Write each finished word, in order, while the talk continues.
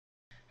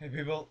Hey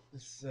people,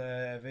 this is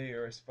a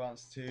video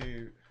response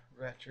to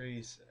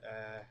Retri's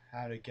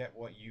how to get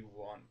what you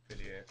want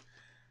video.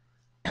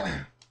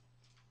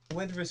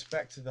 With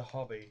respect to the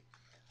hobby,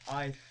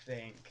 I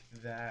think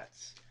that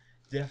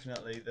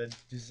definitely the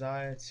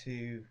desire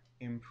to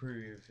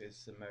improve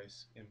is the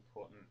most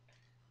important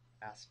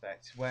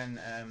aspect. When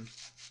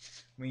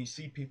you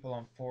see people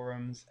on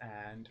forums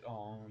and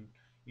on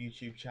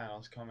YouTube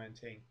channels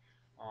commenting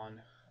on,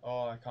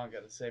 oh, I can't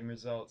get the same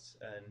results,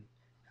 and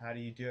how do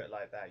you do it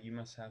like that? You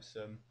must have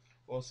some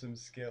awesome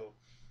skill.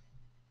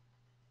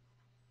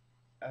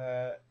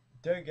 Uh,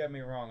 don't get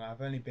me wrong,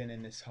 I've only been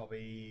in this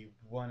hobby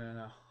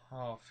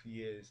 1.5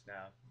 years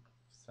now,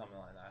 something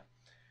like that.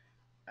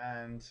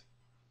 And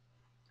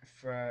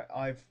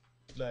I've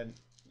learned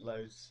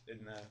loads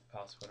in the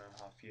past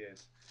 1.5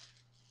 years.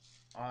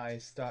 I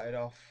started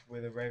off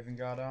with a Raven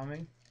Guard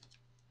army,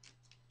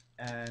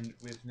 and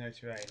with no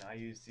terrain. I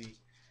used the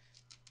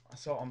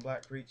Assault on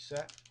Black Reach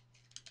set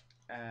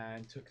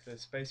and took the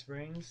Space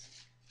Marines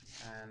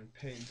and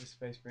painted the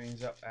Space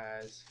Marines up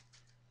as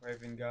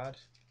Raven Guard.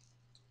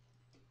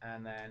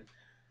 And then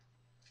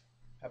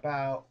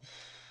about,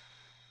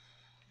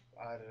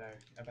 I don't know,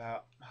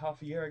 about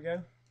half a year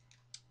ago,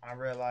 I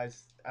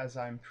realized as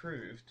I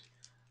improved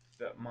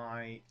that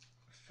my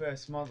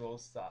first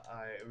models that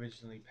I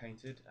originally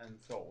painted and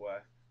thought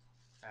were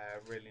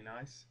really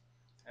nice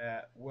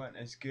weren't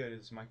as good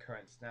as my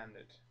current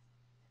standard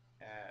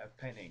of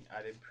painting.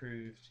 I'd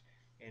improved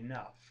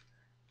enough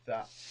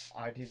that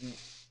I didn't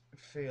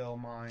feel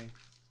my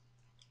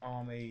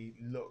army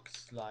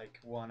looked like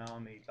one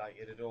army, like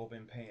it had all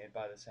been painted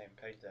by the same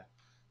painter,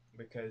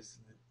 because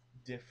the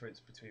difference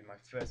between my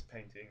first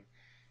painting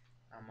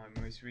and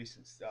my most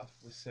recent stuff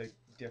was so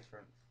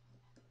different.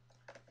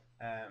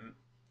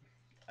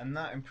 And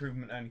that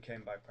improvement only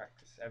came by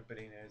practice.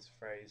 Everybody knows the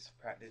phrase,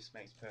 practice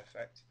makes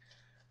perfect.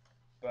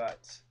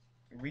 But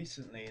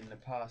recently, in the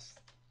past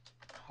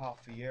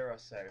half a year or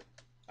so,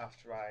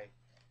 after I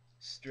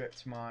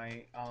stripped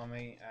my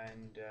army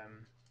and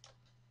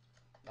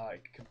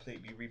like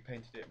completely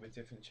repainted it with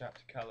different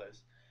chapter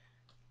colours,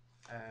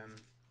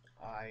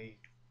 I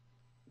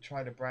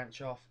tried to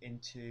branch off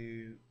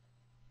into,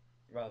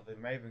 rather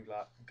than Raven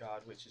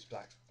Guard, which is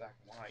black and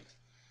white,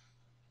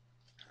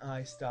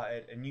 I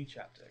started a new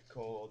chapter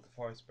called the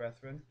Forest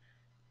Brethren,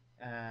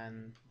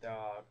 and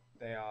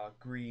they are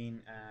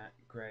green,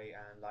 grey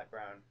and light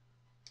brown.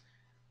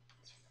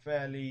 It's a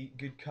fairly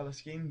good colour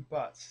scheme,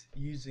 but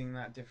using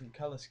that different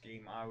colour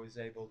scheme I was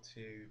able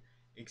to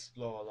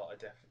explore a lot of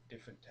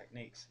different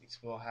techniques,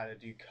 explore how to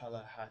do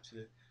colour, how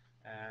to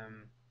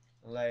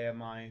layer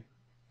my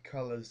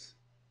colours,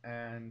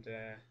 and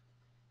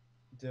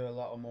do a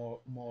lot of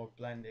more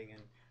blending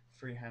and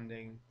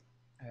freehanding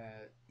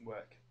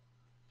work.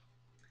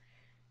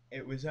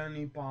 It was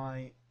only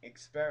by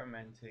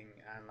experimenting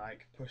and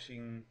like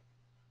pushing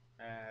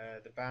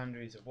the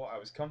boundaries of what I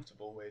was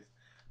comfortable with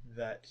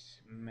that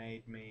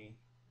made me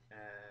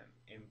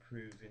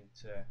improve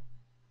into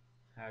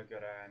how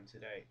good I am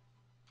today.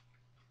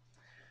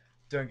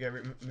 Don't get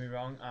me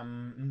wrong,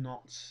 I'm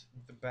not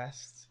the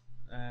best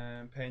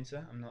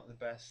painter, I'm not the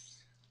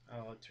best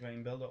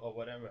terrain builder or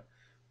whatever,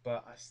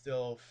 but I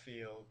still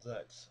feel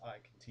that I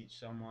can teach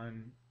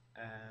someone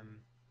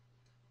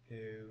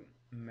who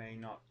may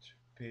not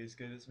be as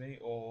good as me,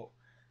 or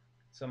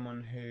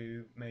someone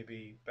who may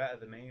be better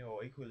than me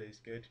or equally as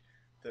good,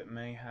 that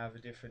may have a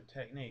different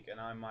technique, and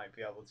I might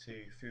be able to,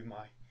 through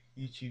my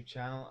YouTube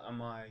channel and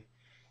my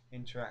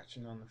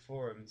interaction on the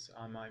forums,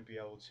 I might be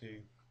able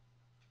to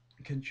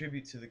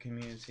contribute to the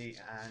community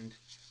and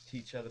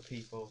teach other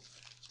people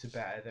to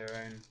better their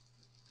own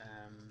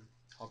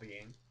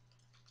hobbying.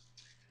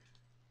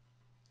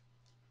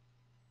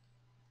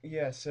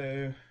 Yeah,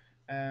 so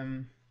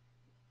on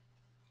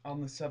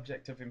the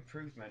subject of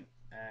improvement,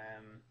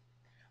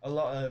 a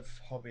lot of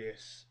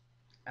hobbyists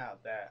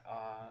out there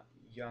are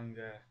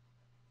younger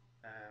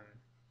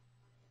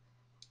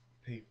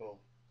people,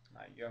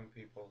 like young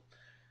people.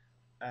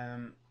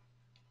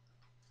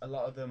 A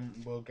lot of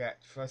them will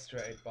get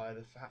frustrated by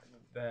the fact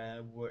that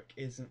their work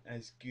isn't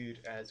as good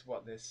as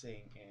what they're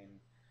seeing in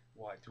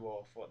White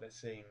Dwarf, what they're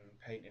seeing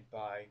painted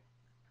by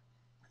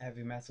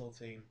Heavy Metal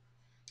Team.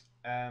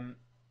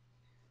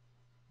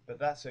 But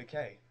that's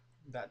okay.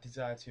 That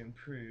desire to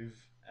improve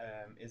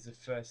is the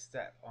first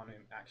step on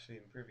actually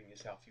improving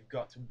yourself. You've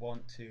got to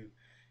want to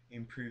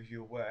improve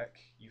your work.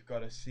 You've got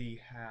to see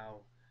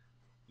how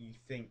you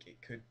think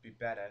it could be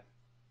better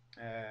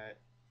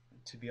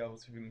to be able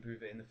to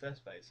improve it in the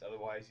first place.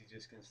 Otherwise, you're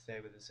just going to stay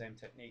with the same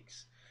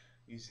techniques,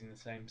 using the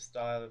same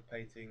style of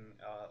painting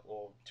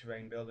or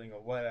terrain building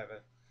or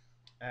whatever,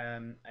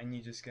 and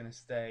you're just going to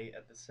stay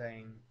at the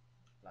same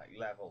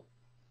level.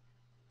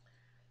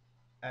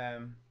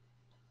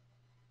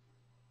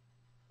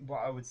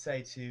 What I would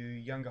say to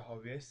younger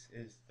hobbyists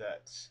is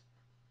that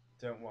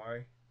don't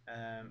worry,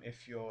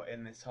 if you're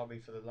in this hobby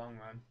for the long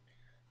run,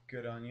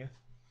 good on you.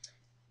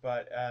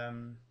 But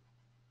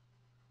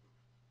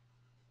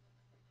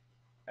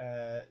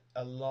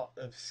a lot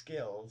of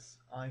skills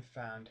I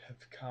found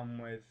have come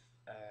with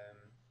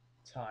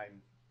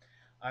time.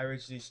 I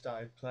originally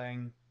started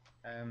playing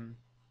um,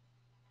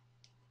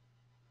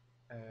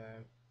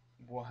 uh,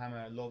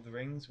 Warhammer Lord of the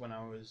Rings when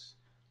I was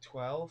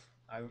 12.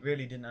 I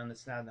really didn't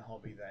understand the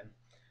hobby then,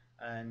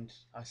 and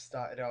I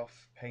started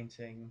off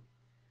painting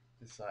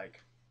this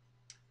like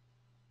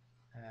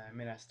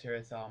Minas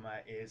Tirith armor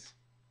is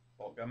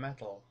Orca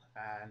metal,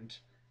 and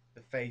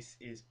the face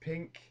is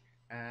pink,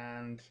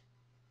 and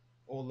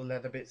all the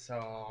leather bits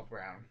are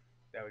brown.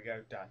 There we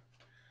go, done.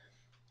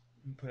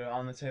 Put it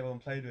on the table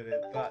and played with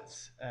it, but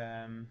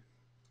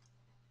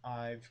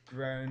I've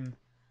grown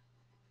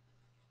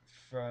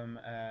from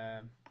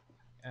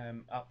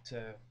up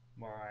to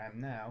where I am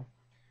now.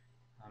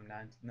 I'm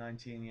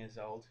 19 years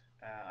old.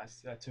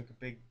 I took a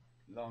big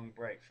long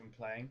break from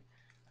playing,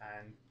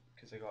 and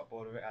because I got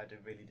bored of it,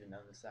 really didn't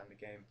understand the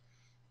game.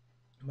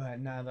 But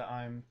now that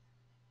I'm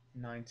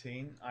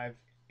 19, I've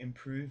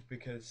improved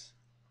because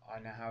I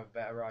now have a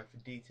better eye for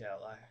detail.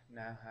 I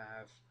now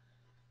have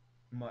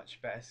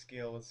much better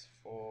skills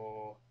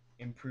for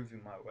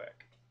improving my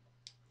work.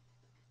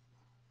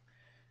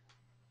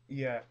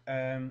 Yeah,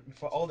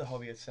 for all the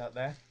hobbyists out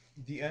there,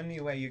 the only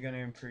way you're going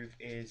to improve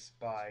is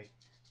by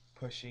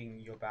pushing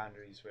your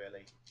boundaries,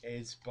 really,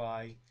 is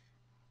by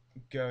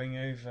going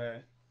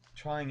over,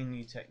 trying a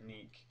new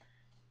technique,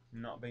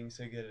 not being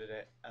so good at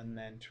it, and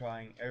then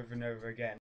trying over and over again